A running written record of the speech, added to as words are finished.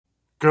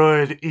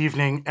Good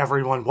evening,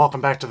 everyone. Welcome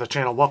back to the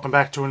channel. Welcome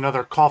back to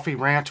another coffee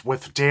rant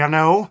with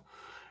Dano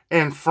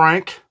and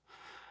Frank,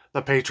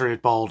 the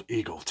Patriot Bald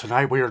Eagle.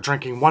 Tonight we are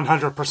drinking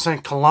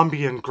 100%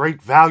 Colombian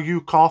Great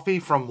Value coffee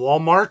from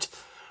Walmart.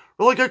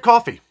 Really good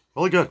coffee.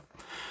 Really good.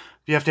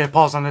 If you have to hit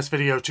pause on this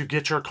video to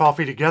get your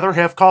coffee together,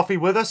 have coffee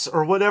with us,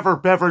 or whatever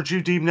beverage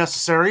you deem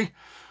necessary,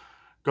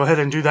 go ahead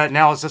and do that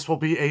now, as this will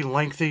be a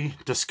lengthy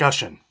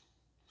discussion.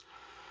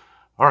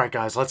 All right,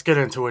 guys, let's get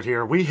into it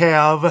here. We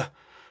have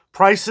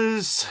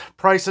prices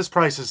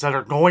that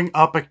are going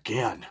up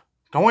again.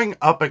 Going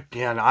up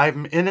again.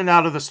 I'm in and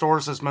out of the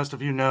stores, as most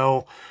of you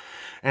know,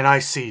 and I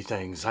see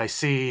things. I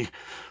see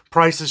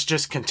prices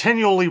just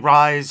continually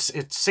rise.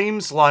 It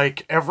seems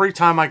like every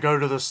time I go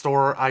to the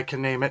store, I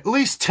can name at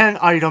least 10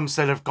 items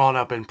that have gone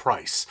up in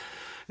price.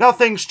 Now,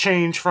 things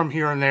change from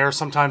here and there.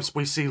 Sometimes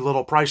we see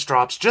little price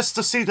drops just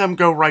to see them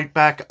go right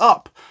back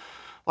up.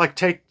 Like,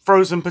 take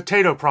frozen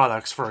potato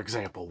products, for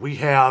example. We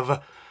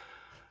have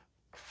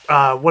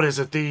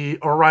the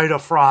Ore-Ida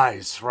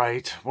fries,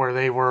 right? Where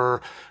they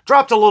were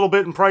dropped a little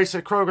bit in price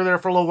at Kroger there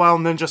for a little while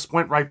and then just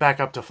went right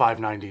back up to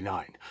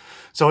 $5.99.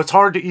 So it's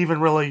hard to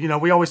even really,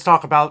 we always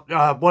talk about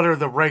what are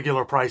the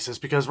regular prices,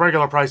 because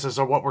regular prices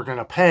are what we're going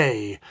to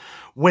pay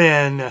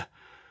when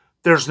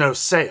there's no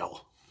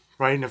sale,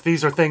 right? And if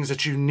these are things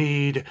that you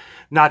need,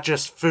 not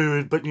just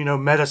food, but,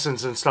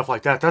 medicines and stuff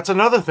like that. That's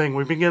another thing.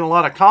 We've been getting a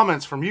lot of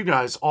comments from you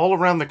guys all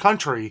around the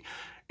country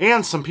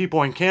and some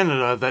people in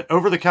Canada that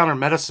over-the-counter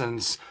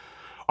medicines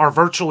are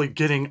virtually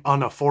getting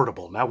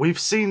unaffordable. Now, we've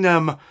seen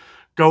them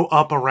go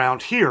up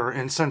around here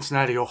in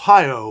Cincinnati,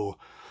 Ohio,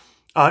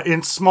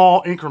 in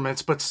small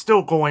increments, but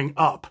still going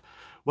up.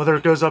 Whether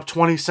it goes up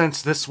 20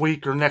 cents this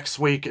week or next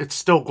week, it's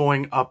still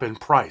going up in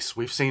price.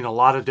 We've seen a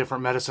lot of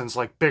different medicines,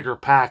 like bigger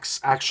packs,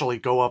 actually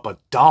go up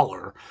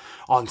 $1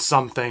 on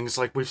some things.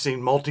 Like, we've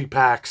seen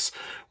multi-packs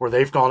where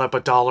they've gone up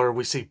 $1.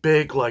 We see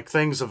big, like,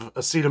 things of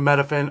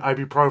acetaminophen,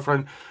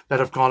 ibuprofen that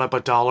have gone up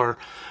 $1.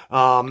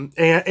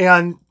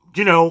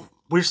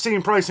 We're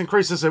seeing price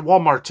increases at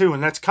Walmart too,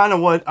 and that's kind of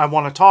what I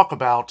want to talk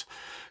about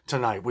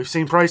tonight. We've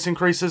seen price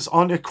increases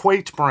on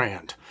Equate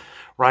brand,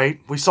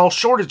 right? We saw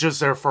shortages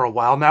there for a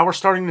while. Now we're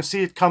starting to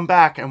see it come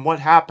back, and what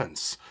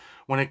happens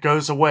when it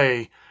goes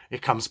away?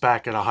 It comes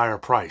back at a higher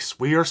price.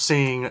 We are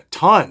seeing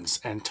tons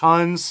and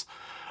tons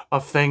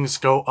of things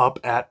go up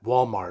at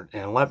Walmart,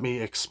 and let me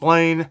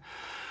explain.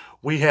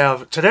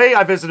 Today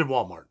I visited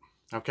Walmart.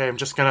 Okay,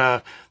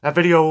 that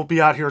video will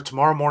be out here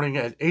tomorrow morning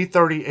at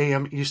 8:30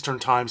 a.m. Eastern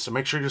Time, so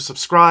make sure you're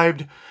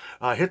subscribed.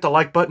 Hit the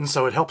like button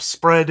so it helps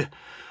spread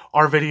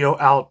our video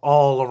out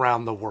all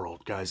around the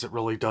world, guys. It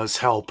really does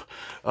help.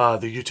 The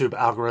YouTube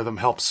algorithm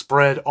helps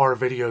spread our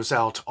videos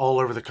out all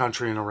over the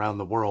country and around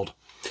the world.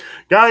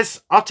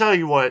 Guys, I'll tell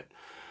you what.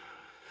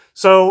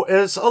 So,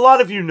 as a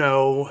lot of you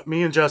know,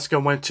 me and Jessica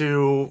went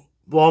to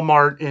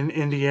Walmart in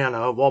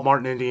Indiana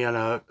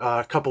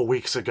a couple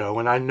weeks ago,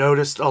 and I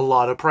noticed a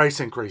lot of price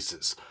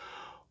increases,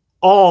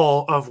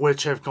 all of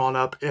which have gone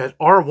up at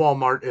our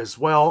Walmart as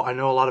well. I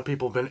know a lot of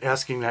people have been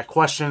asking that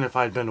question if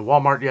I'd been to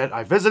Walmart yet.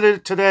 I visited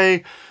it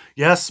today.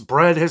 Yes,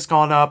 bread has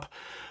gone up.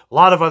 A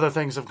lot of other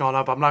things have gone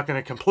up. I'm not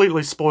going to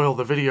completely spoil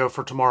the video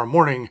for tomorrow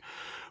morning,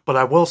 but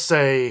I will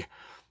say,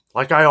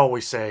 like I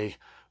always say,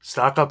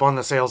 stock up on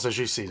the sales as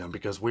you see them,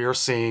 because we are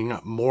seeing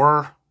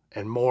more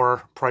and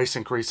more price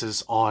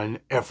increases on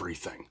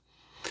everything.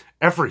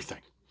 Everything.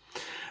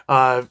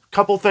 A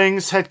couple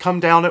things had come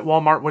down at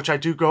Walmart, which I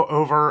do go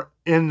over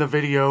in the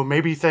video.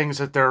 Maybe things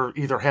that they're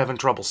either having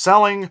trouble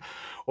selling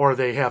or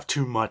they have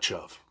too much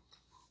of.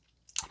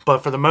 But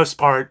for the most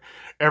part,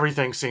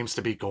 everything seems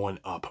to be going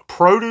up.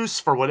 Produce,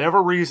 for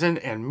whatever reason,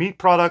 and meat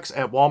products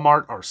at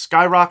Walmart are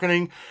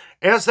skyrocketing,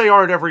 as they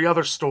are at every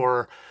other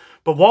store.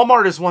 But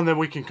Walmart is one that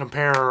we can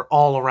compare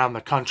all around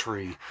the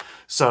country.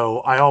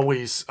 So I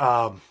always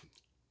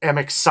am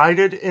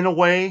excited in a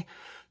way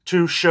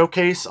to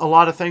showcase a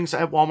lot of things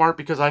at Walmart,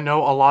 because I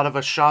know a lot of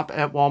us shop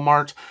at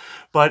Walmart.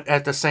 But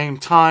at the same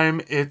time,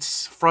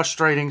 it's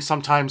frustrating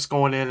sometimes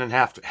going in and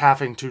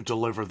having to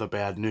deliver the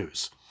bad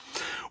news.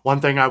 One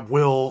thing I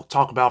will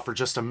talk about for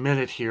just a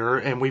minute here,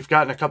 and we've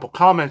gotten a couple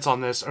comments on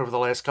this over the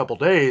last couple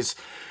days,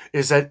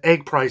 is that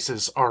egg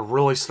prices are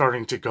really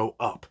starting to go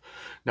up.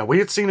 Now, we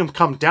had seen them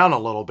come down a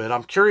little bit.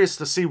 I'm curious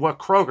to see what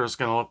Kroger's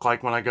going to look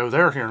like when I go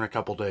there here in a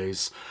couple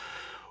days.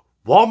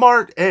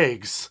 Walmart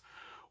eggs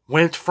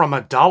went from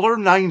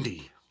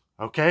 $1.90,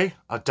 okay?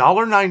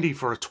 $1.90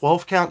 for a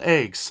 12-count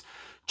eggs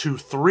to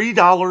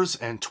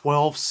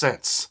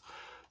 $3.12.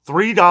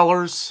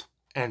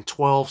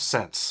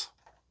 $3.12.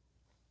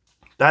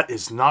 That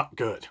is not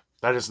good.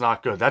 That is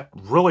not good. That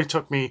really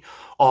took me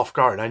off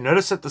guard. I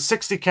noticed that the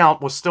 60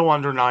 count was still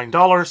under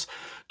 $9.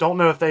 Don't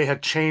know if they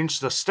had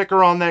changed the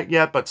sticker on that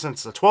yet, but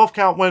since the 12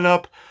 count went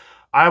up,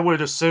 I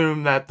would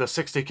assume that the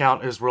 60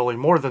 count is really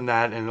more than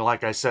that. And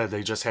like I said,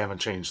 they just haven't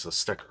changed the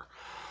sticker.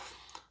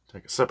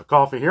 Take a sip of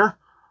coffee here.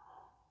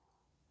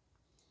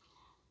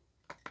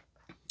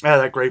 Yeah,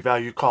 that Great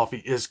Value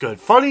coffee is good.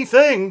 Funny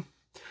thing,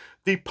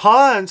 the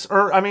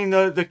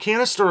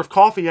canister of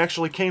coffee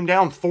actually came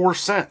down 4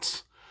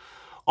 cents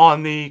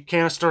on the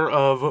canister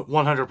of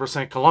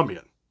 100%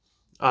 Colombian.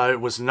 It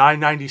was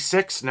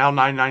 $9.96, now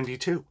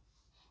 $9.92.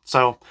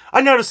 So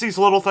I notice these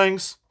little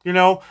things, you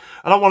know.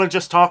 I don't want to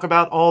just talk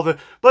about all the,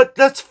 but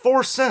that's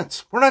 4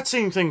 cents. We're not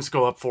seeing things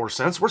go up 4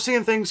 cents. We're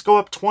seeing things go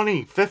up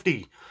 20,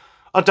 50,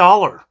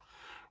 $1,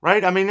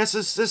 right? I mean, this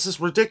is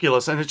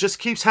ridiculous, and it just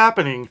keeps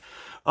happening.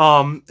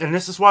 And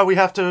this is why we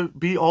have to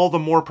be all the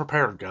more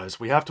prepared, guys.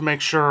 We have to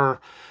make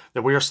sure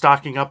that we are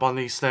stocking up on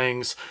these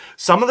things.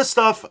 Some of the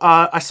stuff,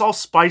 I saw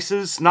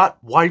spices not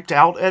wiped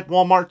out at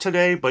Walmart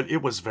today, but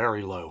it was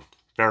very low.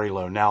 Very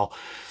low. Now,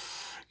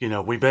 you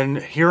know, we've been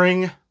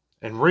hearing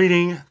and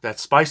reading that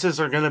spices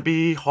are going to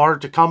be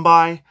hard to come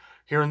by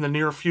here in the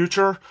near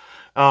future.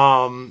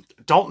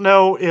 Don't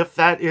know if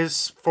that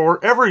is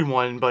for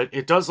everyone, but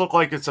it does look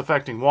like it's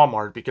affecting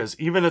Walmart, because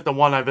even at the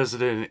one I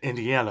visited in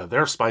Indiana,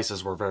 their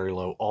spices were very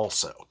low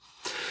also.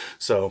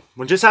 So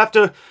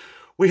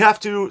we have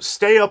to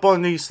stay up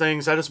on these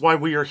things. That is why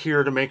we are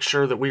here, to make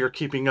sure that we are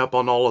keeping up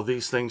on all of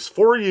these things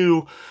for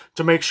you,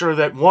 to make sure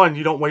that, one,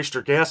 you don't waste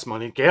your gas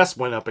money. Gas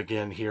went up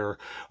again here,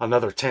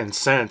 another 10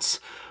 cents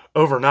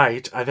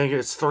overnight. I think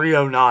it's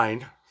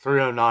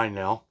 $3.09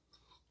 now.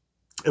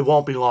 It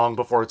won't be long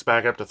before it's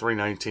back up to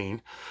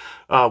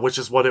 $3.19, which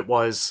is what it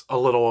was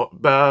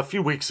a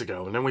few weeks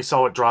ago. And then we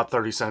saw it drop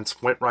 30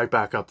 cents, went right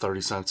back up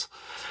 30 cents.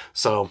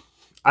 So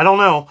I don't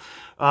know.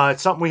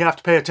 It's something we have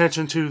to pay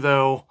attention to,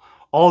 though.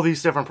 All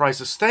these different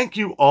prices. Thank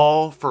you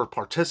all for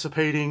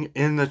participating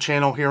in the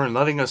channel here and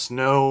letting us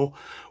know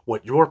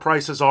what your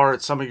prices are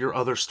at some of your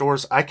other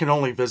stores. I can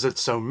only visit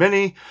so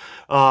many,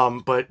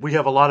 but we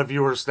have a lot of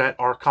viewers that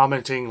are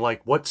commenting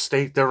like what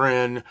state they're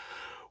in,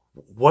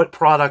 what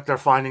product they're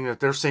finding that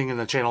they're seeing in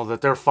the channel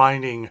that they're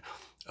finding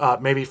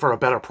maybe for a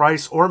better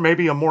price or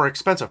maybe a more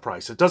expensive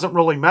price. It doesn't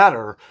really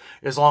matter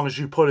as long as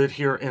you put it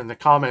here in the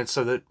comments,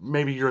 so that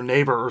maybe your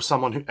neighbor or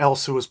someone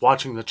else who is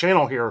watching the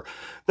channel here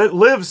that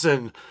lives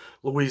in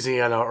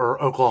Louisiana or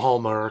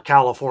Oklahoma or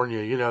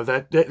California, you know,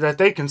 that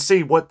they can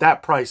see what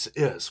that price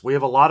is. We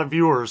have a lot of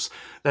viewers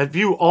that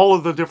view all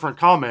of the different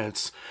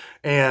comments,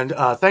 and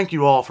thank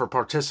you all for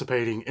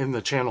participating in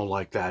the channel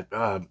like that.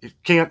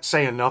 Can't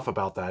say enough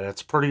about that.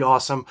 It's pretty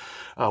awesome.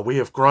 We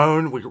have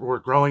grown. We're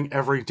growing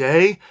every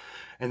day,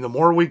 and the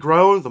more we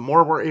grow, the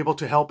more we're able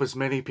to help as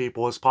many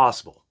people as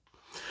possible.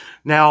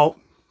 Now,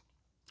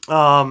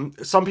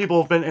 some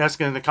people have been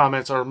asking in the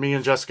comments, are me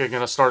and Jessica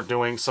going to start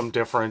doing some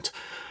different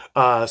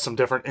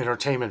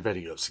entertainment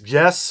videos?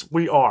 Yes,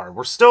 we are.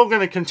 We're still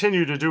going to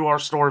continue to do our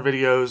store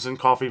videos and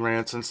coffee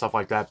rants and stuff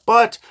like that.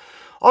 But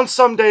on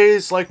some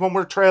days, like when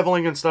we're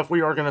traveling and stuff, we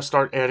are going to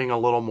start adding a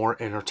little more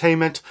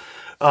entertainment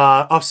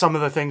of some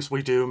of the things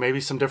we do. Maybe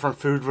some different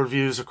food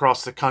reviews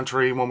across the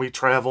country when we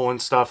travel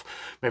and stuff.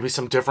 Maybe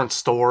some different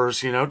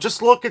stores, you know,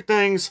 just look at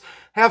things,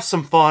 have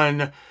some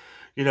fun.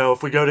 You know,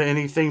 if we go to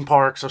any theme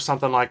parks or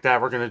something like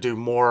that, we're going to do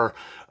more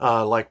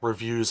like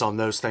reviews on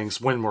those things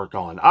when we're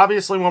gone.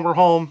 Obviously, when we're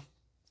home,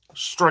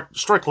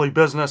 strictly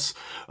business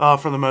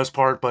for the most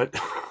part. But,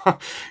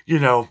 you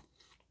know,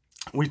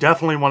 we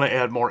definitely want to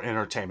add more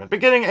entertainment. But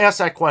getting asked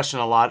that question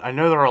a lot. I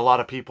know there are a lot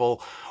of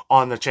people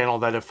on the channel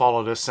that have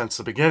followed us since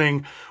the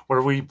beginning,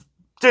 where we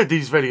did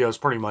these videos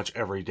pretty much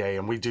every day,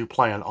 and we do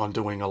plan on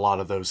doing a lot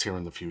of those here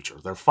in the future.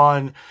 They're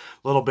fun,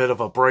 a little bit of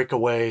a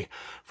breakaway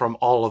from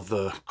all of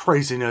the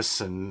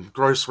craziness and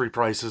grocery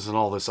prices and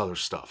all this other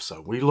stuff. So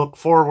we look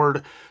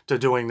forward to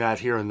doing that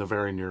here in the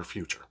very near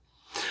future.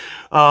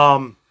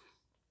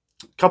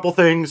 Couple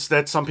things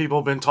that some people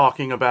have been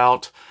talking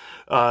about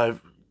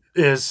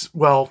is,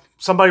 well,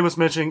 somebody was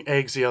mentioning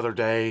eggs the other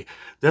day.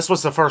 This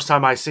was the first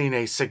time I seen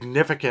a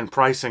significant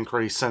price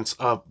increase since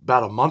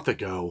about a month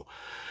ago.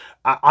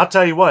 I'll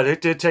tell you what, it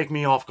did take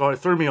me off guard. It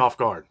threw me off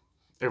guard.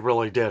 It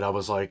really did. I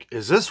was like,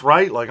 is this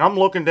right? Like, I'm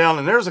looking down,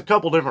 and there's a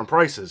couple different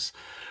prices,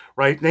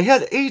 right? And they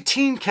had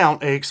 18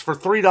 count eggs for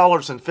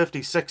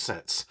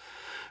 $3.56.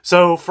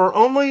 So for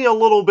only a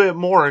little bit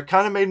more, it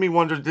kind of made me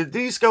wonder, did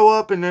these go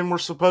up and then we're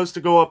supposed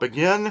to go up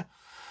again?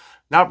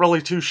 Not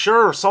really too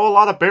sure. Saw a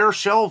lot of bare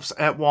shelves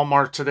at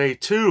Walmart today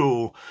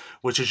too,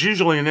 which is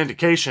usually an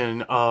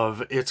indication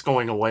of it's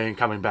going away and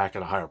coming back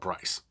at a higher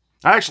price.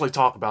 I actually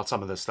talk about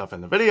some of this stuff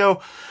in the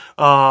video.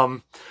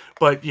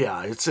 But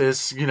yeah,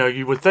 it's you know,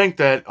 you would think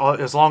that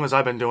as long as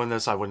I've been doing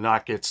this, I would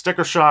not get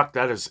sticker shock.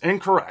 That is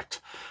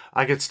incorrect.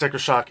 I get sticker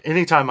shock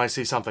anytime I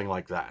see something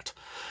like that.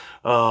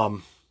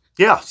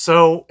 Yeah,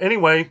 so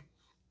anyway,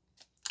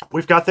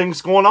 we've got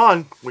things going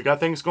on.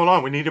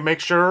 We need to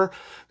make sure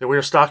that we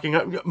are stocking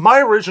up. My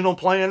original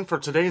plan for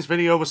today's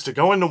video was to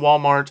go into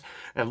Walmart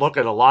and look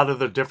at a lot of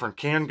the different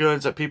canned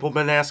goods that people have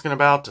been asking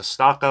about to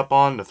stock up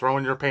on, to throw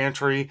in your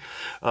pantry.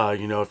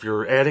 You know, if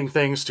you're adding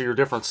things to your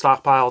different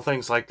stockpile,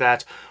 things like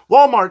that.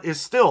 Walmart is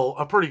still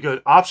a pretty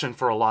good option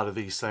for a lot of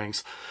these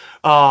things.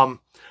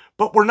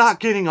 But we're not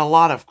getting a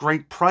lot of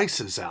great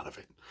prices out of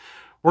it.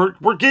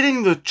 We're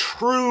getting the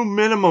true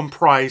minimum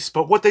price,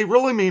 but what they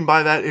really mean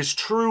by that is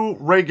true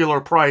regular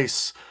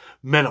price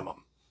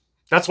minimum.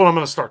 That's what I'm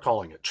going to start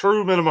calling it.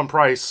 True minimum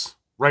price,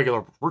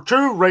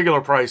 true regular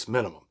price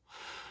minimum.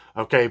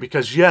 Okay,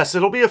 because yes,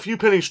 it'll be a few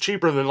pennies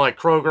cheaper than like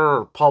Kroger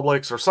or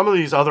Publix or some of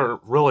these other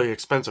really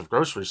expensive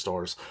grocery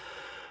stores,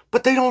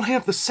 but they don't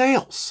have the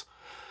sales.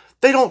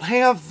 They don't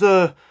have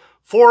the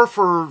 4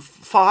 for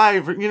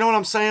 $5. You know what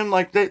I'm saying?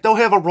 Like they'll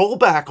have a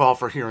rollback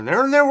offer here and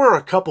there were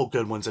a couple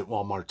good ones at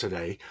Walmart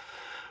today,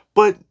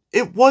 but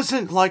it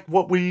wasn't like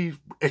what we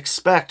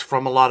expect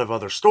from a lot of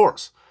other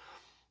stores.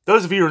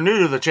 Those of you who are new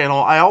to the channel,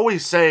 I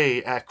always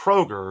say at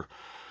Kroger,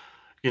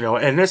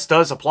 and this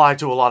does apply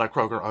to a lot of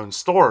Kroger-owned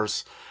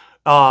stores,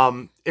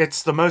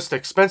 it's the most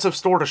expensive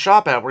store to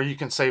shop at where you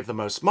can save the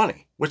most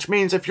money. Which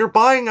means if you're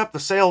buying up the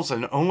sales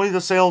and only the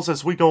sales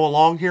as we go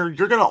along here,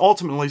 you're going to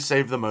ultimately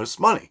save the most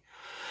money.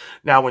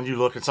 Now, when you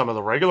look at some of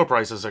the regular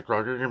prices at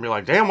Kroger, you're going to be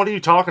like, damn, what are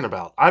you talking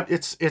about?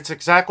 It's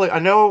exactly, I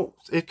know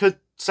it could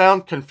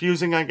sound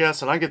confusing, I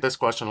guess, and I get this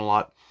question a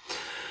lot.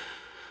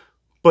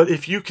 But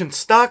if you can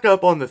stock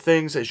up on the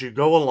things as you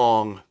go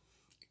along,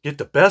 get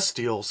the best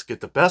deals,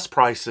 get the best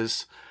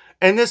prices,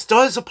 and this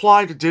does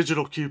apply to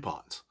digital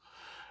coupons.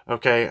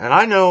 Okay, and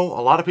I know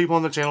a lot of people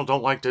on the channel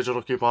don't like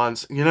digital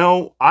coupons. We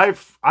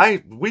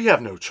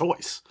have no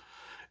choice.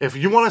 If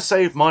you want to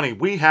save money,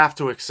 we have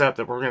to accept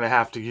that we're going to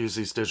have to use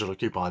these digital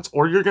coupons,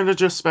 or you're going to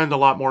just spend a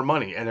lot more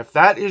money. And if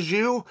that is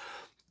you,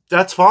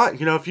 that's fine.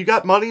 If you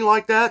got money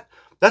like that,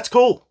 that's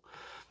cool.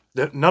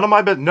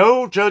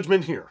 No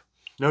judgment here.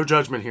 No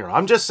judgment here.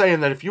 I'm just saying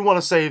that if you want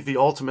to save the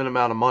ultimate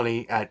amount of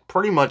money at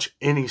pretty much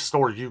any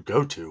store you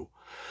go to,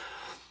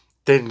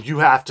 then you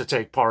have to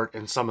take part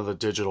in some of the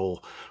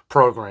digital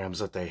programs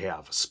that they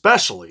have,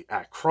 especially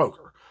at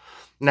Kroger.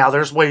 Now,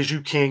 there's ways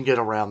you can get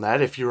around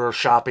that if you're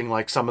shopping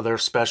like some of their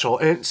special.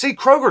 And see,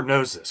 Kroger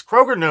knows this.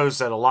 Kroger knows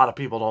that a lot of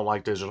people don't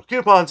like digital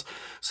coupons,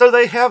 so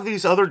they have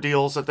these other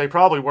deals that they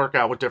probably work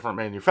out with different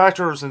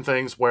manufacturers and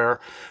things where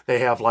they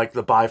have like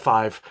the buy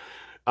five,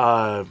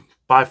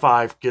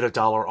 get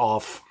 $1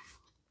 off,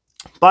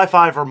 buy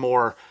 5 or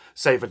more,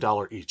 save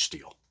 $1 each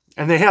deal.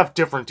 And they have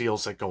different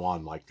deals that go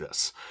on like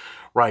this,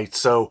 right?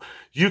 So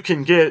you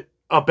can get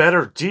a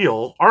better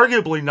deal,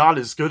 arguably not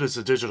as good as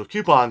the digital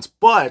coupons,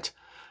 but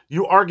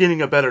you are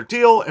getting a better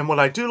deal. And what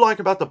I do like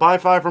about the buy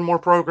 5 or more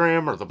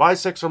program, or the buy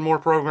 6 or more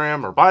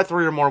program, or buy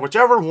 3 or more,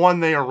 whichever one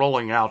they are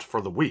rolling out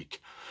for the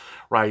week,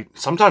 right?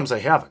 Sometimes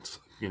they haven't,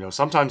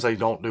 sometimes they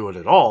don't do it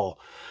at all.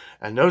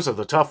 And those are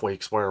the tough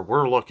weeks where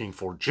we're looking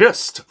for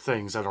just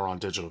things that are on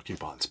digital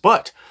coupons.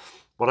 But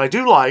what I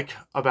do like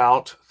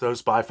about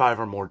those buy 5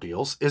 or more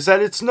deals is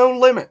that it's no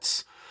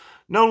limits.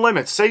 No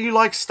limits. Say you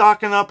like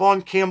stocking up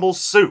on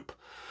Campbell's soup.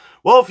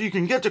 Well, if you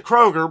can get to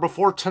Kroger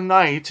before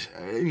tonight,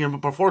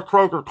 before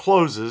Kroger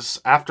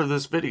closes after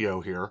this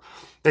video here,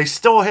 they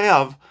still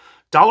have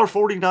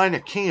 $1.49 a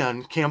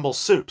can Campbell's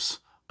soups.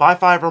 Buy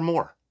 5 or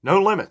more. No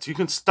limits. You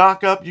can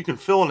stock up. You can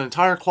fill an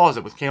entire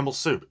closet with Campbell's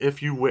soup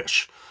if you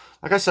wish.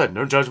 Like I said,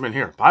 no judgment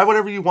here. Buy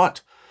whatever you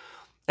want.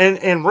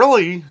 And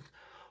really,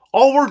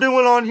 all we're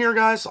doing on here,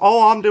 guys,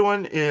 all I'm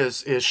doing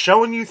is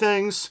showing you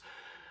things,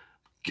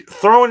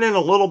 throwing in a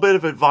little bit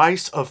of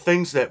advice of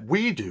things that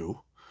we do,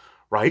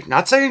 right?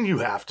 Not saying you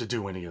have to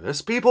do any of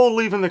this. People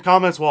leave in the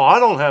comments, well, I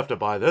don't have to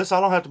buy this.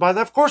 I don't have to buy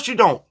that. Of course you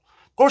don't.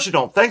 Of course you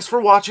don't. Thanks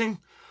for watching.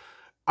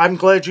 I'm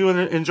glad you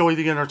enjoy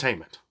the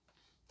entertainment,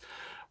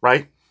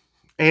 right?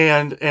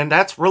 And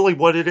that's really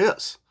what it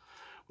is.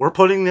 We're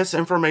putting this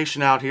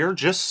information out here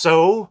just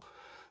so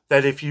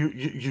that if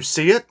you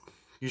see it,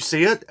 you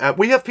see it.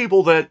 We have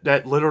people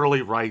that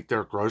literally write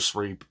their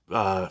grocery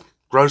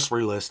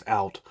list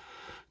out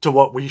to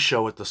what we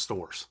show at the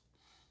stores.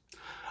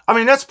 I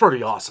mean, that's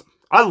pretty awesome.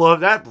 I love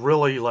that.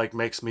 Really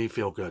makes me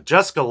feel good.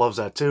 Jessica loves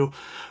that too.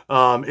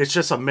 It's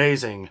just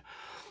amazing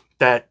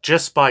that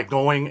just by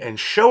going and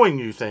showing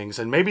you things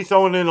and maybe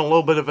throwing in a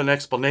little bit of an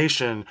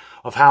explanation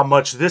of how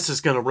much this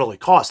is going to really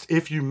cost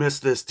if you miss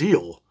this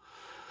deal,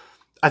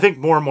 I think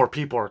more and more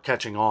people are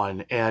catching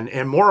on,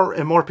 and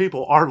more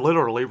people are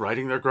literally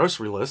writing their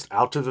grocery list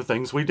out to the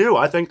things we do.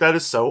 I think that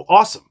is so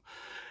awesome.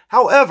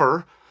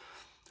 However,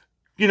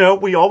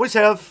 we always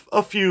have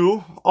a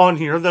few on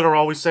here that are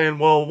always saying,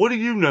 well, what do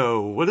you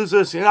know? What is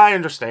this? And I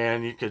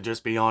understand you could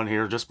just be on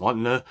here just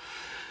wanting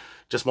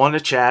to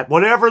chat.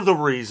 Whatever the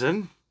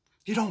reason,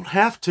 you don't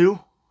have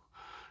to.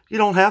 You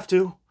don't have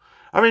to.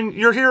 I mean,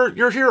 you're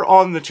here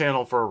on the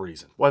channel for a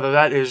reason. Whether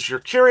that is you're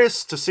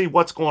curious to see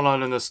what's going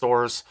on in the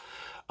stores.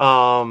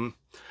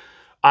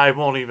 I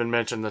won't even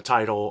mention the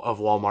title of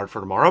Walmart for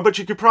tomorrow, but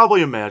you could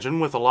probably imagine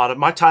with a lot of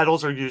my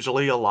titles are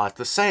usually a lot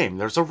the same.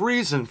 There's a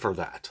reason for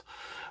that.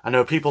 I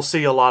know people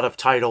see a lot of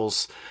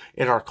titles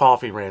in our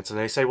coffee rants and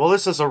they say, well,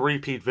 this is a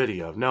repeat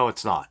video. No,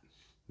 it's not.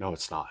 No,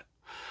 it's not.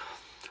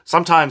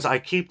 Sometimes I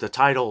keep the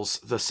titles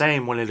the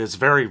same when it is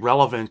very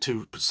relevant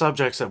to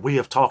subjects that we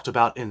have talked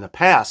about in the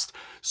past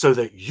so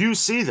that you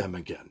see them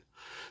again.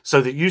 So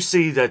that you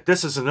see that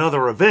this is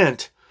another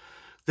event.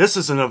 This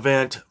is an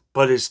event,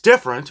 but it's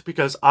different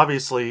because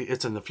obviously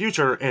it's in the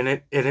future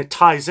and it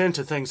ties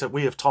into things that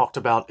we have talked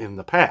about in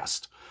the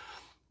past,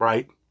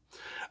 right?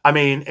 I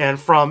mean, and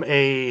from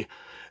a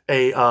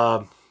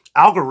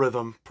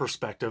algorithm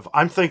perspective,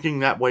 I'm thinking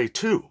that way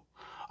too.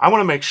 I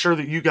want to make sure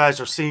that you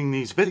guys are seeing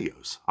these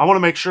videos. I want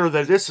to make sure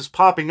that this is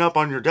popping up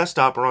on your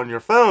desktop or on your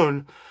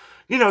phone,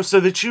 you know, so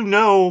that you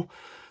know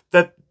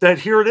that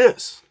here it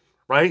is,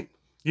 right?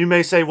 You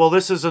may say, well,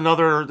 this is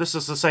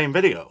the same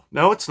video.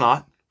 No, it's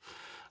not.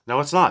 No,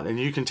 it's not. And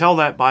you can tell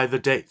that by the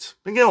dates.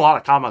 Been getting a lot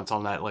of comments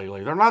on that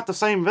lately. They're not the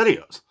same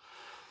videos.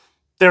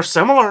 They're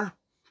similar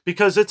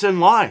because it's in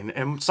line.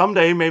 And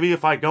someday, maybe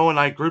if I go and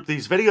I group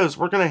these videos,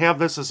 we're going to have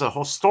this as a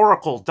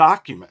historical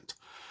document,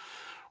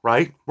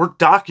 right? We're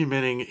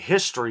documenting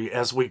history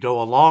as we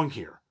go along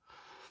here.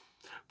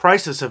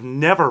 Prices have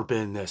never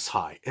been this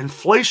high.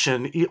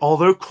 Inflation,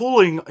 although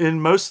cooling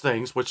in most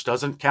things, which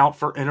doesn't count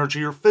for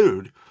energy or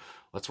food,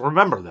 let's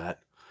remember that,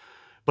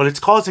 but it's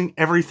causing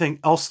everything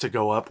else to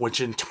go up,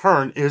 which in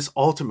turn is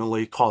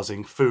ultimately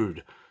causing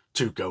food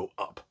to go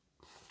up.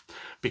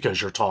 Because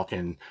you're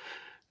talking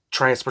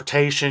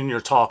transportation,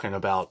 you're talking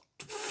about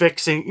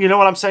fixing, you know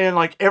what I'm saying?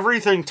 Like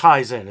everything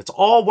ties in. It's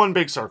all one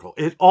big circle.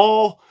 It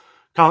all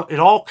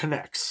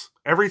connects.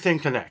 Everything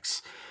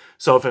connects.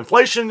 So if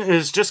inflation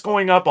is just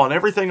going up on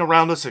everything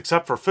around us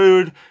except for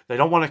food, they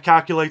don't want to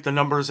calculate the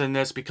numbers in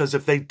this, because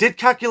if they did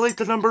calculate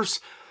the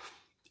numbers,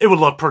 it would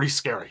look pretty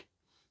scary.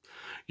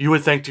 You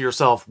would think to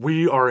yourself,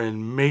 we are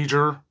in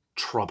major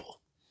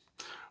trouble.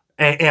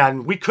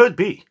 And we could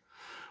be.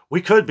 We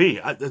could be.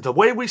 The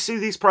way we see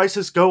these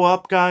prices go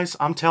up, guys,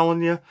 I'm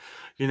telling you,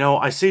 you know,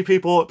 I see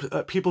people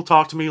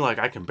talk to me like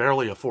I can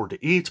barely afford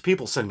to eat.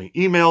 People send me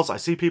emails. I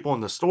see people in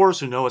the stores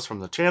who know us from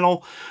the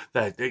channel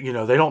that, you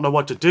know, they don't know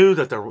what to do,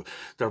 that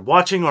they're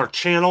watching our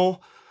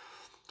channel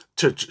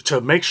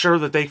to make sure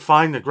that they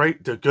find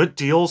the good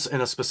deals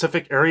in a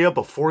specific area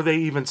before they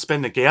even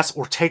spend the gas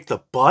or take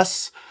the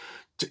bus.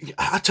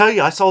 I tell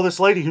you, I saw this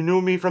lady who knew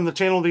me from the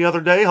channel the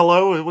other day.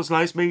 Hello, it was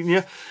nice meeting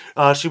you.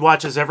 She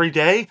watches every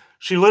day.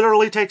 She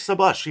literally takes the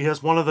bus. She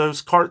has one of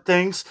those cart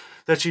things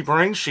that she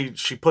brings.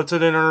 She puts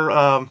it in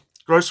her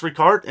grocery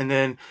cart, and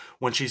then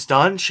when she's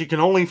done, she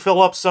can only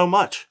fill up so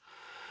much.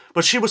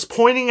 But she was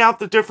pointing out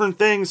the different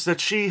things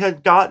that she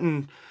had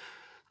gotten,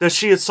 that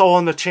she had saw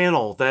on the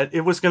channel, that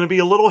it was going to be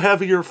a little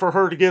heavier for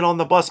her to get on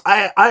the bus.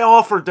 I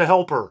offered to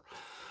help her.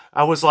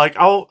 I was like,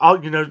 I'll,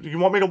 you know, you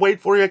want me to wait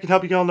for you? I can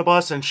help you get on the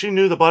bus. And she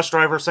knew the bus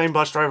driver, same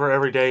bus driver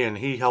every day, and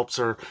he helps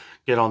her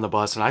get on the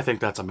bus. And I think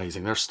that's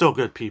amazing. There's still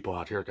good people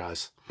out here,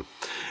 guys.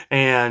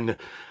 And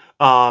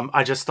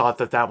I just thought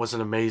that was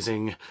an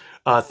amazing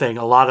thing.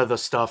 A lot of the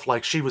stuff,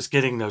 like she was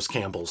getting those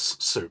Campbell's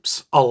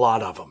soups, a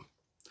lot of them,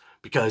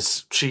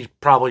 because she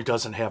probably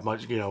doesn't have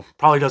much, you know,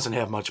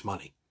 much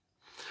money.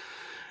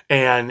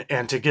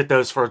 And to get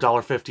those for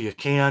 $1.50 a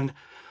can,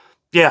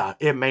 yeah,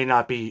 it may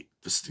not be.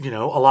 You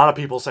know, a lot of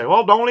people say,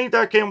 well, don't eat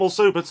that Campbell's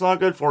soup. It's not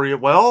good for you.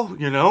 Well,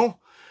 you know,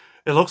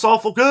 it looks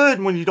awful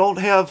good when you don't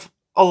have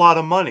a lot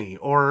of money.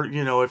 Or,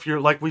 you know, if you're,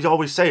 like we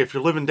always say, if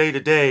you're living day to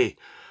day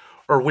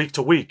or week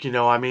to week, you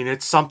know, I mean,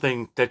 it's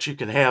something that you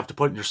can have to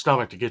put in your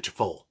stomach to get you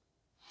full.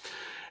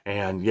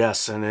 And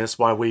yes, and that's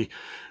why we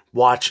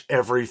watch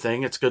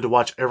everything. It's good to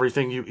watch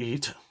everything you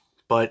eat.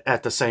 But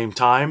at the same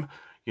time,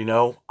 you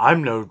know, I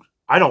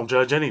don't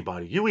judge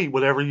anybody. You eat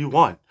whatever you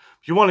want.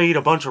 If you want to eat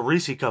a bunch of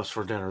Reese Cups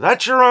for dinner,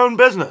 that's your own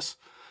business.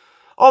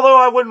 Although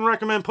I wouldn't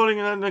recommend putting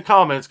it in the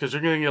comments, because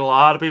you're going to get a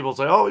lot of people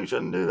say, oh, you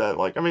shouldn't do that.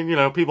 Like, I mean, you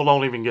know, people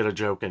don't even get a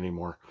joke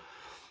anymore.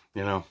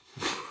 You know,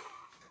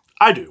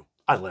 I do.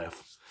 I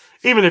laugh.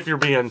 Even if you're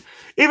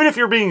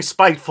being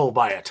spiteful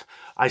by it,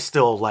 I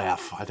still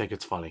laugh. I think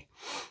it's funny.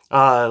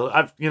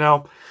 You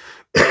know,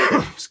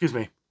 excuse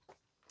me.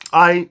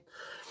 I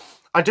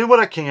do what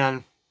I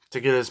can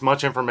to get as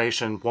much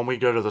information when we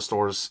go to the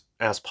stores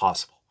as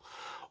possible.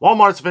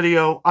 Walmart's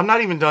video, I'm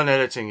not even done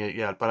editing it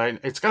yet,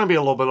 but it's going to be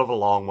a little bit of a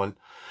long one.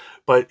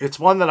 But it's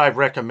one that I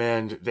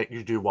recommend that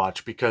you do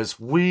watch, because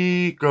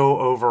we go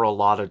over a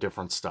lot of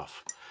different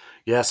stuff.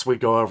 Yes, we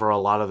go over a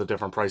lot of the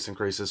different price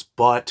increases,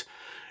 but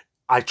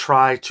I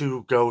try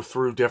to go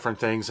through different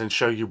things and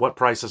show you what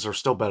prices are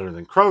still better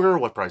than Kroger,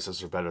 what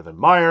prices are better than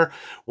Meijer,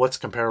 what's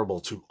comparable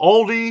to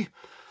Aldi.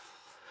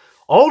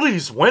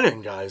 Aldi's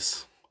winning,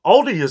 guys.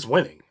 Aldi is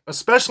winning,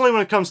 especially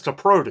when it comes to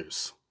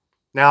produce.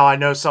 Now, I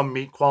know some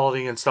meat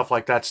quality and stuff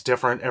like that's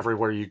different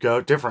everywhere you go.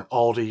 Different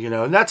Aldi, you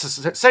know. And that's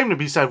the same to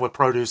be said with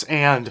produce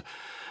and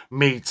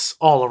meats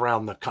all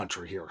around the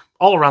country here.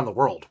 All around the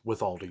world with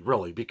Aldi,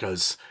 really.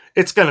 Because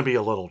it's going to be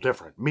a little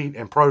different. Meat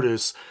and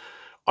produce,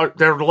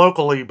 they're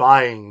locally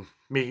buying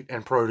meat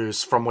and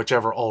produce from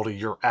whichever Aldi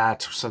you're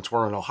at. Since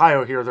we're in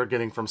Ohio here, they're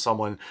getting from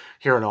someone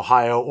here in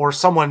Ohio. Or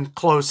someone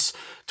close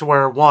to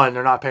where, one,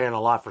 they're not paying a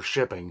lot for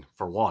shipping,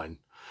 for one.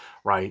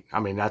 Right? I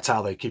mean, that's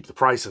how they keep the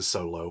prices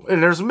so low.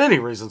 And there's many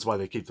reasons why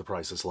they keep the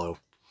prices low.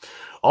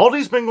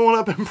 Aldi's been going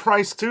up in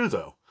price too,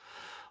 though.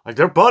 Like,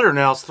 their butter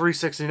now is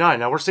 $3.69.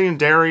 Now, we're seeing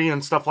dairy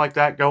and stuff like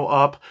that go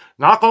up.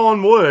 Knock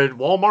on wood,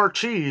 Walmart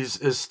cheese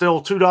is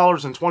still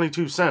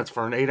 $2.22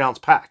 for an 8-ounce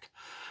pack.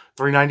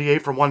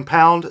 $3.98 for 1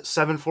 pound,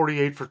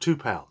 $7.48 for 2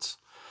 pounds.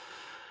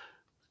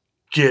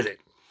 Get it.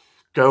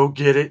 Go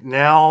get it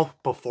now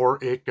before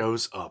it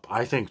goes up.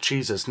 I think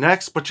cheese is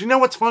next. But you know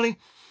what's funny?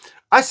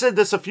 I said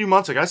this a few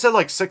months ago. I said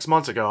like 6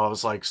 months ago. I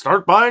was like,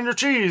 start buying your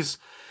cheese.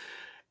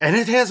 And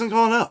it hasn't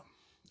gone up.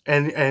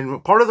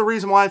 And part of the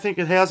reason why I think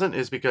it hasn't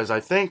is because I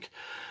think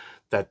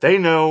that they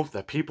know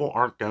that people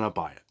aren't going to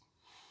buy it.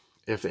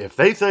 If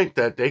they think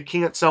that they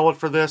can't sell it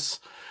for this,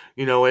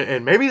 you know,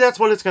 and maybe that's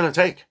what it's going to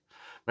take.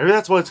 Maybe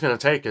that's what it's going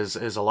to take is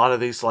a lot of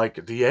these,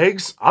 like the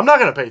eggs. I'm not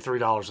going to pay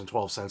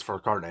 $3.12 for a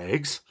carton of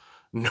eggs.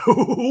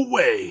 No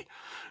way.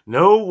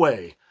 No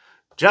way.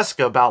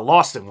 Jessica about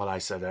lost it when I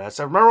said that. I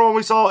said, remember when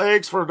we saw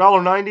eggs for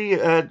 $1.90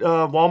 at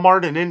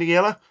Walmart in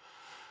Indiana?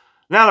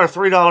 Now they're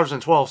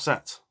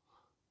 $3.12.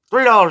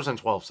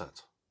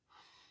 $3.12.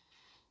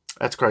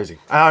 That's crazy.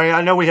 I mean,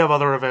 I know we have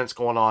other events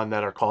going on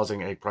that are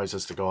causing egg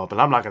prices to go up, and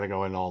I'm not going to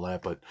go into all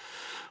that, but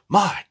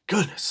my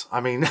goodness.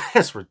 I mean,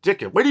 that's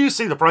ridiculous. Where do you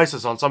see the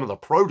prices on some of the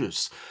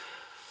produce?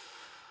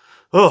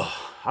 Oh,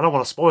 I don't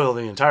want to spoil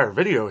the entire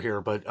video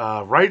here, but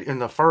right in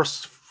the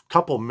first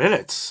couple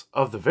minutes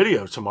of the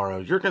video tomorrow,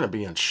 you're going to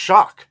be in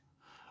shock.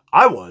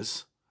 I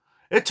was.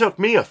 It took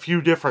me a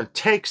few different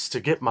takes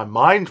to get my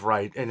mind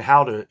right and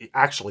how to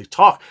actually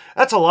talk.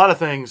 That's a lot of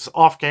things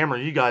off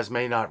camera you guys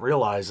may not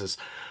realize is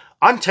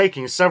I'm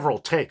taking several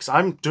takes.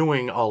 I'm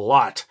doing a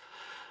lot,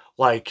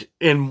 like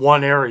in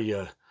one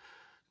area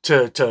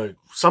to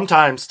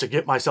sometimes to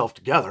get myself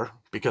together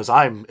because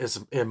I'm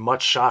as in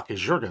much shock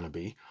as you're going to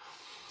be.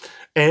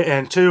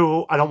 And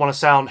two, I don't want to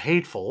sound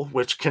hateful,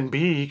 which can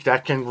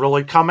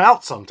really come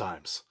out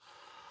sometimes.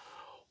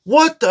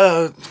 What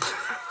the...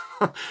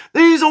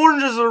 These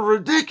oranges are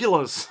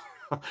ridiculous.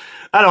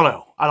 I don't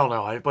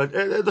know. But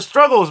the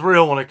struggle is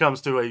real when it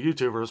comes to a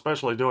YouTuber,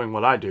 especially doing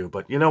what I do.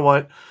 But you know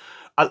what?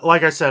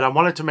 Like I said, I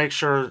want to make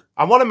sure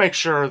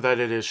that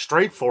it is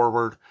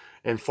straightforward,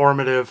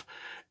 informative,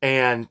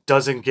 and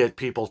doesn't get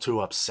people too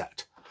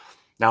upset.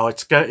 Now,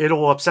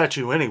 it'll upset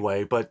you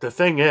anyway. But the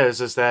thing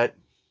is that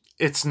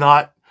it's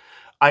not.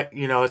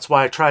 It's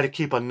why I try to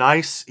keep a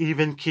nice,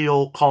 even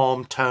keel,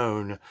 calm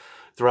tone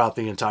throughout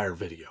the entire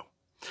video.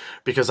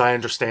 Because I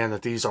understand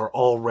that these are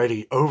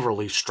already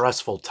overly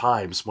stressful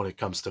times when it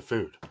comes to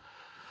food.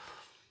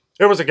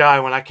 There was a guy,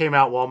 when I came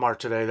out Walmart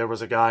today, there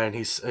was a guy and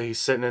he's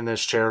sitting in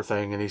this chair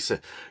thing and he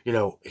said,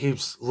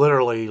 he's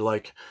literally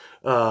like,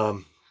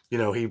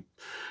 he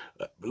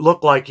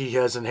looked like he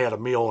hasn't had a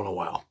meal in a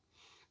while.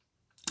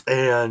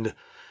 And,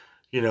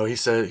 he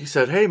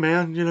said, hey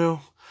man, he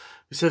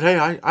said,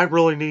 hey, I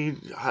really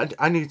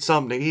need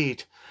something to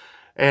eat.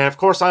 And of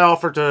course I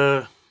offered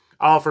to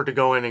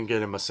go in and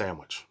get him a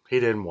sandwich. He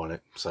didn't want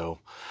it. So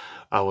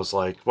I was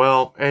like,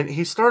 well, and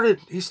he started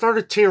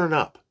tearing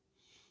up.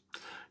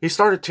 He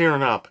started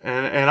tearing up.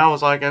 And I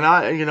was like, and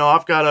I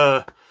got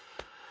a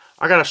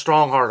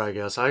strong heart, I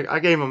guess. I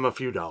gave him a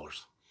few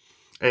dollars.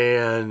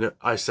 And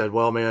I said,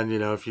 well, man,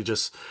 if you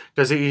just,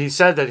 because he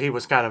said that he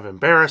was kind of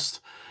embarrassed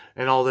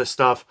and all this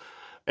stuff.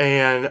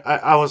 And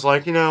I was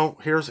like,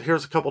 here's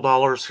a couple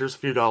dollars, here's a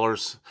few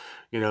dollars.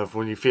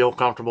 When you feel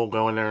comfortable,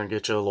 go in there and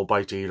get you a little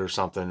bite to eat or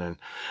something. And,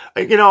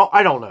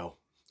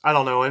 I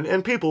don't know.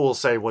 And people will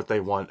say what they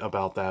want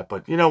about that.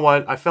 But you know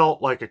what? I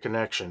felt like a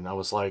connection. I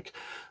was like,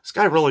 this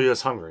guy really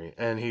is hungry.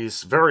 And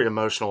he's very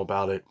emotional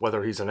about it,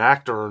 whether he's an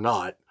actor or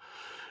not.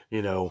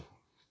 It ain't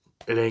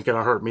going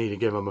to hurt me to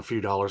give him a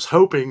few dollars,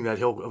 hoping that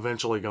he'll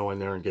eventually go in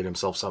there and get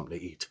himself something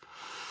to eat.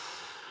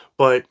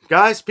 But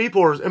guys,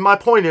 and my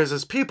point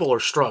is people are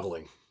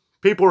struggling.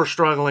 People are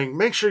struggling.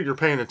 Make sure you're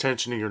paying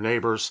attention to your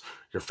neighbors,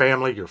 your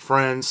family, your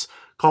friends.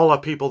 Call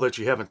up people that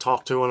you haven't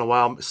talked to in a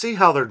while. See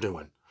how they're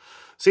doing.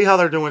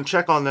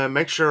 Check on them.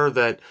 Make sure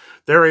that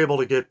they're able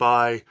to get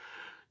by.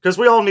 Because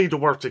we all need to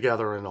work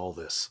together in all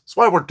this. That's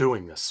why we're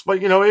doing this. But,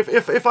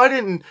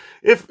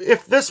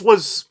 if this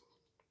was...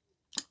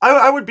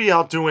 I would be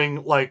out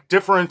doing, like,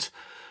 different...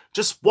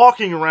 Just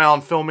walking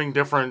around filming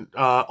different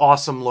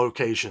awesome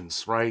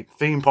locations, right?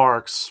 Theme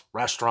parks,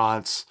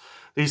 restaurants...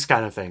 These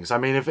kind of things. I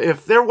mean,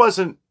 if there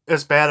wasn't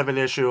as bad of an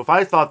issue, if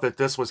I thought that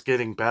this was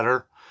getting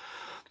better,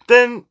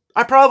 then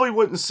I probably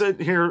wouldn't sit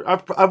here.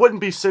 I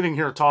wouldn't be sitting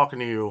here talking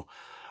to you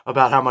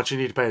about how much you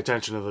need to pay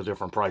attention to the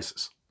different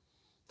prices.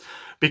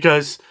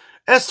 Because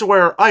as to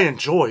where I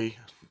enjoy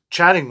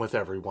chatting with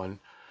everyone,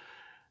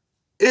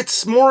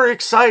 it's more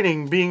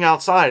exciting being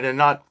outside and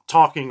not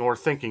talking or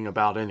thinking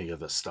about any of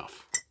this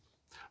stuff.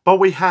 But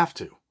we have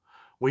to.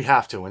 We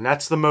have to, and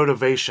that's the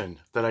motivation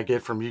that I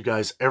get from you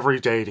guys every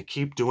day to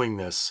keep doing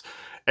this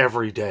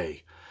every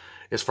day,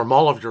 is from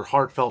all of your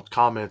heartfelt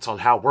comments on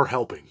how we're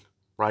helping,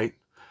 right?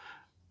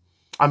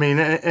 I mean,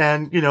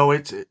 and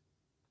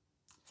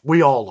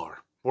we all are.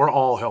 We're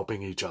all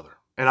helping each other,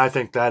 and I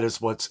think that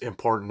is what's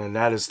important, and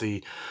that is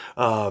the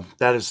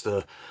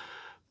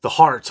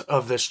heart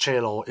of this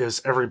channel,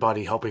 is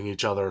everybody helping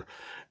each other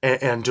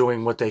and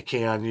doing what they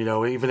can.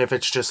 Even if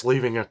it's just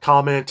leaving a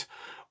comment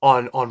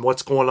on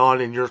what's going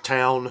on in your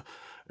town,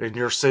 in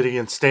your city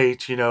and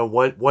state,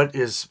 what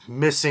is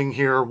missing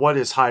here, what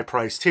is high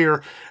priced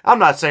here. I'm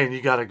not saying you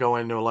got to go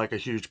into like a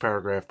huge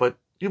paragraph, but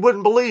you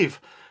wouldn't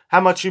believe how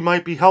much you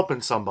might be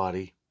helping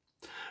somebody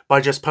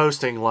by just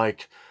posting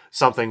like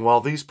something, well,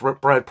 these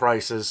bread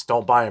prices,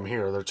 don't buy them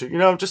here. They're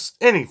too, just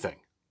anything.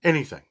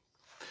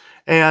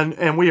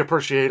 And we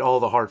appreciate all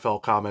the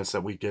heartfelt comments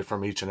that we get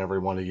from each and every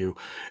one of you.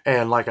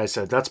 And like I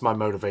said, that's my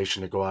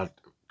motivation to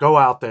go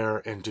out there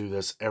and do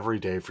this every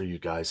day for you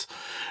guys.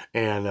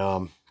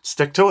 And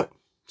stick to it.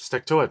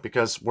 Stick to it,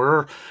 because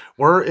we're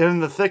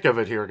in the thick of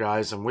it here,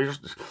 guys. And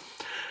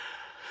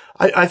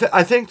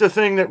I think the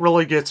thing that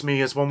really gets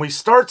me is when we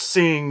start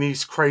seeing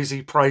these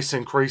crazy price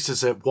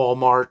increases at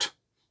Walmart,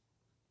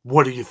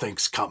 what do you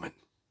think's coming?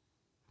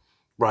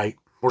 Right?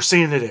 We're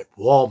seeing it at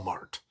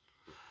Walmart.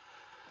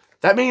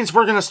 That means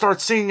we're going to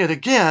start seeing it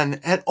again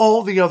at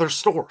all the other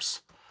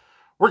stores.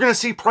 We're going to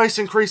see price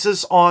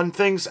increases on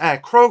things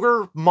at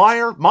Kroger,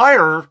 Meijer.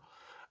 Meijer,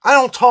 I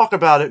don't talk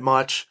about it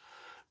much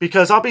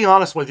because I'll be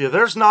honest with you,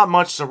 there's not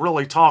much to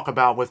really talk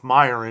about with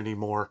Meijer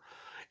anymore.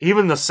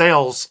 Even the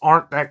sales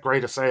aren't that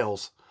great of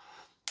sales.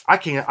 I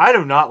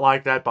do not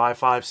like that buy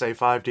 5, save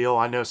 5 deal.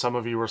 I know some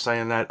of you were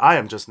saying that. I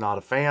am just not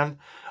a fan.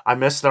 I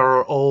miss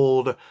their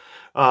old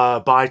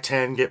buy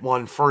 10, get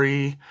 1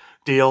 free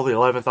deal, the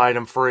 11th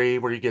item free,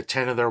 where you get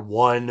 10 of their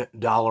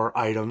 $1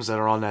 items that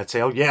are on that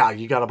sale. Yeah,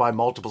 you got to buy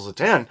multiples of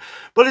 10,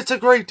 but it's a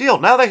great deal.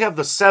 Now they have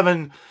the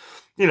 7,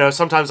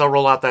 sometimes I'll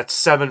roll out that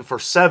 7 for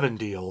 7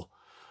 deal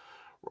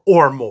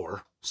or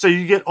more. So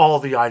you get all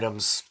the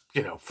items,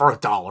 for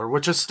 $1,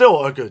 which is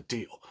still a good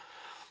deal.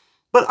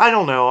 But I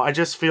don't know. I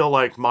just feel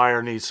like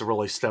Meijer needs to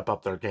really step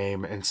up their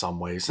game in some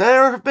ways.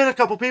 There have been a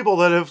couple people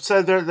that have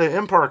said that the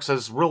mPerks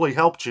has really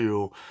helped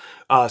you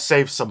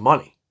save some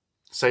money.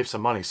 Save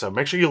some money. So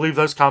make sure you leave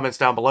those comments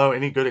down below.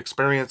 Any good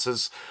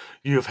experiences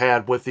you've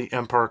had with the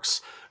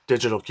mPerks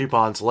digital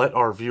coupons. Let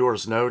our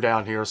viewers know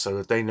down here so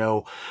that they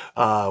know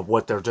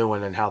what they're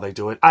doing and how they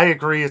do it. I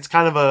agree. It's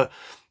kind of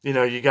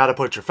you got to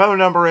put your phone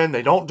number in.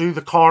 They don't do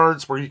the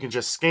cards where you can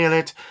just scan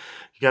it.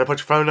 You got to put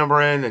your phone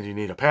number in, and you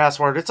need a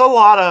password. It's a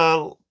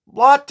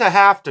lot to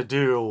have to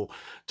do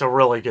to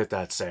really get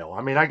that sale.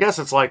 I mean, I guess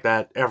it's like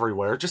that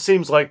everywhere. It just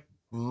seems like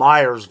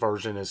Meijer's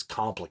version is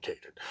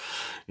complicated,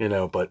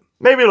 but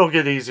maybe it'll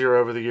get easier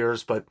over the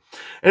years. But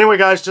anyway,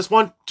 guys, just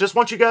want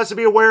you guys to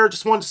be aware.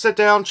 Just want to sit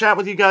down, chat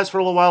with you guys for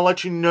a little while,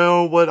 let you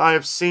know what I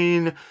have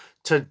seen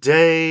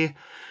today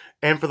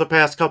and for the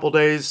past couple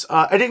days.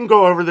 I didn't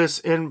go over this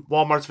in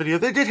Walmart's video.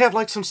 They did have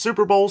like some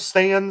Super Bowl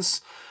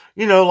stands,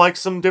 like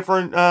some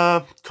different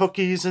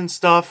cookies and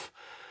stuff,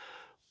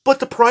 but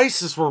the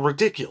prices were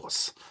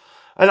ridiculous.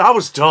 And I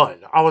was done.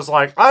 I was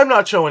like, I'm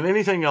not showing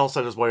anything else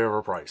that is way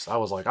overpriced. I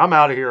was like, I'm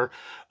out of here.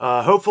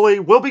 Hopefully,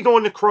 we'll be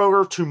going to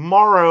Kroger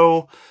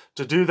tomorrow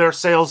to do their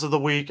sales of the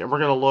week. And we're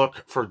going to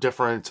look for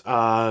different,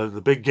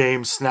 the big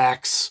game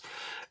snacks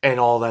and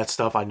all that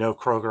stuff. I know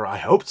Kroger, I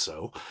hope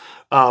so,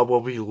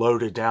 will be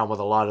loaded down with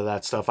a lot of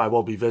that stuff. I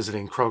will be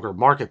visiting Kroger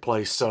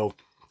Marketplace. So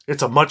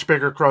it's a much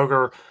bigger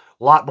Kroger,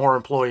 a lot more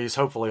employees,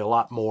 hopefully a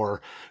lot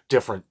more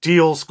different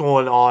deals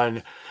going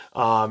on.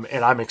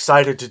 And I'm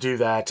excited to do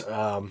that.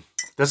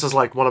 This is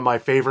like one of my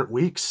favorite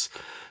weeks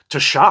to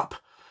shop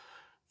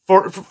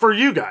for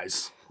you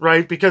guys,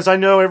 right? Because I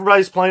know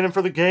everybody's planning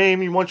for the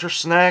game. You want your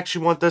snacks,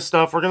 you want this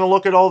stuff. We're going to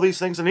look at all these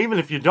things. And even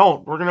if you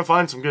don't, we're going to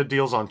find some good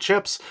deals on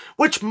chips,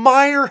 which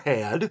Meijer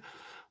had.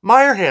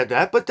 Meijer had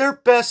that, but their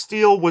best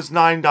deal was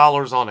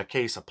 $9 on a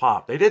case of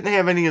pop. They didn't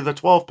have any of the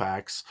 12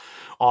 packs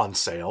on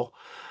sale.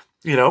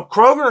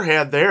 Kroger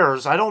had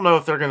theirs. I don't know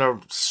if they're going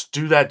to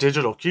do that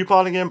digital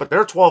coupon again, but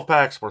their 12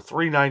 packs were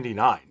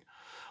 $3.99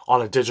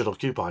 on a digital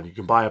coupon. You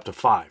can buy up to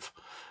 5.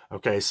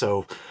 Okay,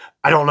 so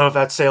I don't know if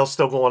that sale's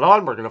still going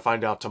on. We're going to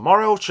find out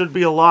tomorrow. Should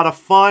be a lot of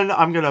fun.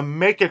 I'm going to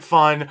make it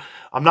fun.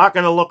 I'm not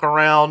going to look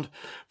around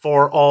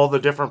for all the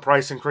different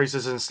price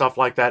increases and stuff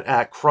like that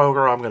at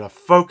Kroger. I'm going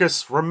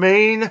to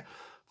remain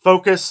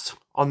focused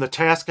on the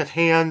task at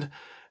hand,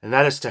 and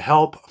that is to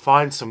help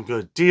find some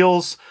good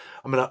deals.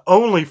 I'm going to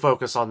only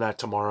focus on that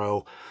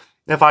tomorrow.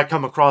 If I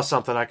come across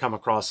something, I come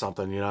across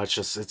something.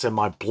 It's in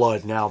my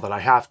blood now that I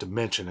have to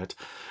mention it.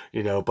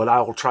 But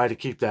I will try to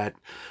keep that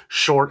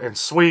short and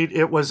sweet.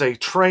 It was a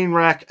train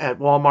wreck at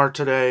Walmart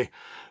today.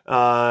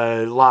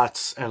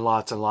 Lots and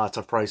lots and lots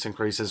of price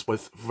increases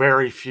with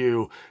very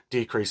few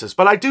decreases.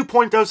 But I do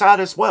point those out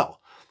as well.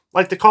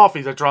 Like the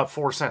coffee that dropped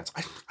 4 cents.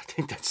 I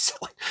think that's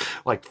silly.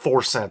 Like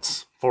 4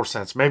 cents. 4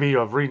 cents. Maybe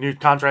a renewed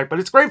contract, but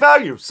it's great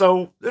value.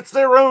 So it's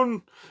their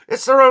own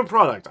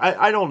product.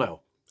 I don't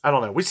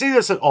know. We see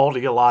this at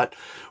Aldi a lot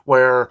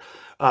where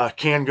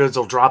canned goods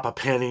will drop a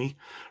penny,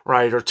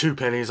 right? Or 2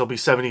 pennies. It'll be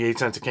 78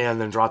 cents a can,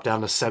 then drop down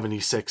to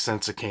 76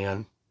 cents a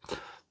can.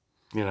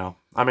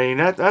 I mean,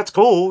 that's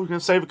cool. You can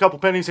save a couple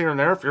pennies here and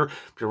there if you're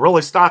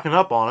really stocking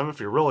up on them. If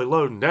you're really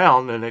loading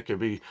down, then it could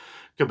be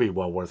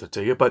well worth it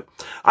to you. But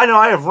I know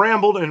I have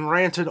rambled and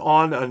ranted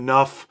on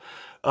enough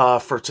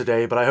for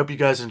today, but I hope you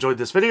guys enjoyed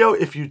this video.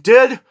 If you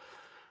did,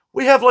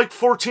 we have like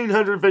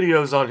 1,400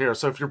 videos on here.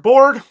 So if you're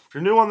bored, if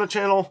you're new on the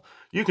channel,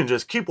 you can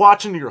just keep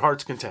watching to your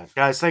heart's content.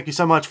 Guys, thank you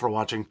so much for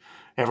watching.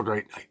 Have a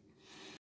great night.